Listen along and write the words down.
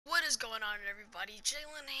is going on, everybody?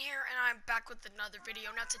 Jalen here, and I'm back with another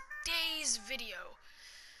video. Now, today's video,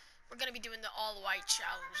 we're going to be doing the all-white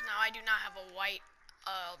challenge. Now, I do not have a white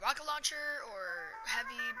rocket launcher or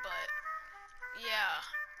heavy, but yeah,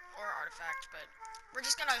 or artifact, but we're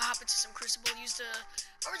just going to hop into some Crucible, use the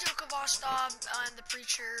original Kavastov and the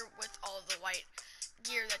Preacher with all of the white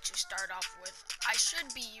gear that you start off with. I should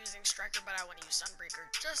be using Striker, but I want to use Sunbreaker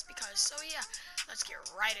just because. So yeah, let's get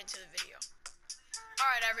right into the video.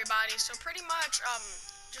 Alright, everybody, so pretty much,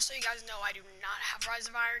 just so you guys know, I do not have Rise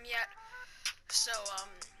of Iron yet, so,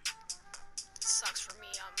 it sucks for me.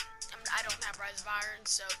 I don't have Rise of Iron,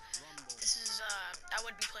 so this is, I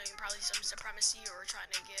would be playing probably some Supremacy or trying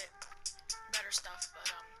to get better stuff, but,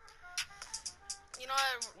 you know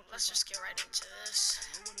what, let's just get right into this.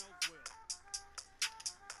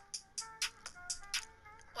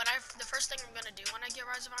 The first thing I'm gonna do when I get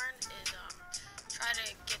Rise of Iron is, try to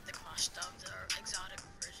get the Kavastov, the exotic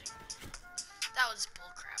version. That was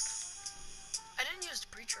bullcrap. I didn't use the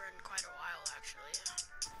Preacher in quite a while, actually.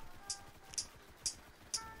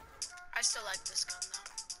 I still like this gun, though.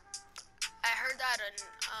 I heard that in,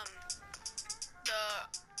 the,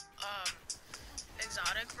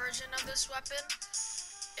 exotic version of this weapon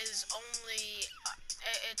is only,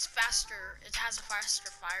 it's faster, it has a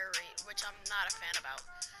faster fire rate, which I'm not a fan about.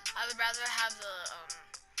 I would rather have the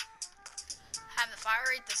fire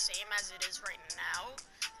rate the same as it is right now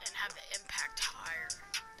and have the impact higher.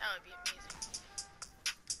 That would be amazing.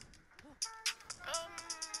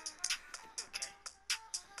 Okay.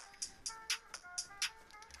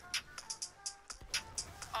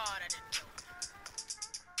 Oh, that didn't kill him.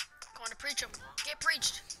 Go on to preach him. Get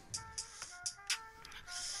preached.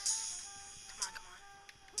 Come on.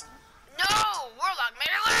 No! Warlock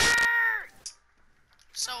made it work!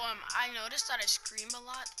 So, I noticed that I scream a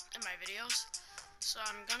lot in my videos. So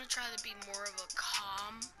I'm gonna try to be more of a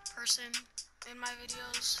calm person in my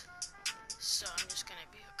videos. So I'm just gonna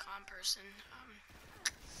be a calm person.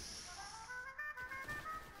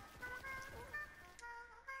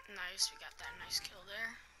 Nice, we got that nice kill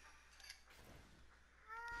there.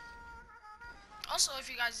 Also, if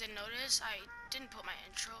you guys didn't notice, I didn't put my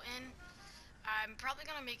intro in. I'm probably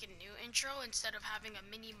gonna make a new intro instead of having a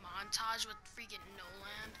mini montage with freaking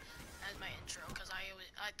Noland as my intro, because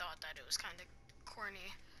I thought that it was kind of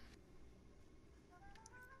corny.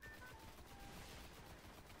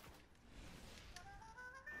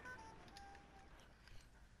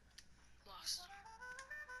 Lost.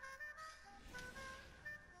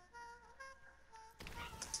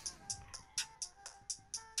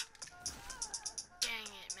 Dang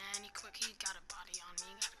it, man! He got a body on me.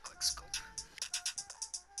 He got a quick scope.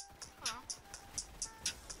 Hello.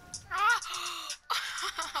 Ah!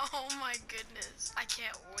 Oh my goodness. I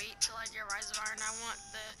can't wait till I get Rise of Iron. I want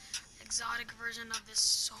the exotic version of this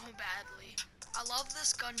so badly. I love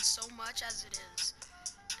this gun so much as it is.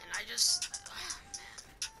 And I just, man.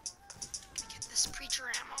 Can I get this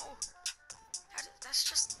Preacher ammo?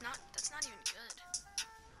 That's not even good.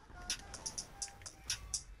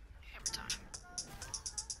 Hammer time.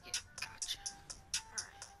 Yeah, gotcha.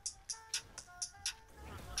 Alright.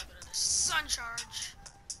 Want a little bit of the sun charge.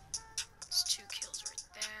 It's 2 kills right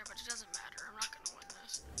there, but it doesn't matter. I'm not gonna win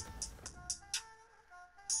this.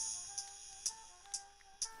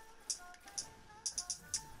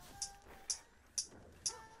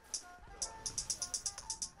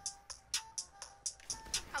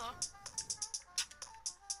 Hello.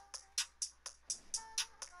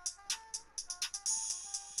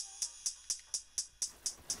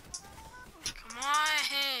 Come on!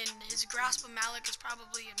 His grasp of Malik is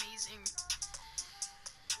probably amazing.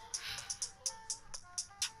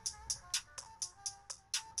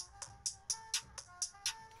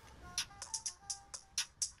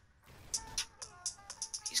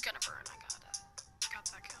 He's gonna burn, I got it. Got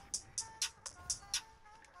that kill.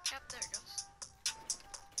 Yep, there it goes.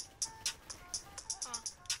 Oh.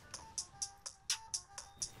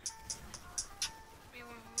 We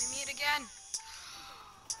meet again.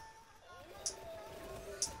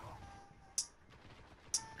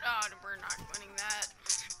 Oh, we're not winning that.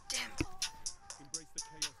 Damn.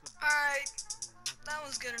 Alright, that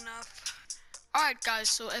was good enough. Alright guys,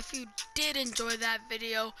 so if you did enjoy that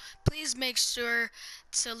video, please make sure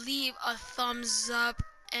to leave a thumbs up,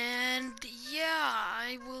 and yeah,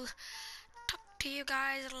 I will talk to you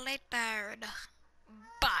guys later.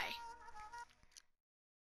 Bye.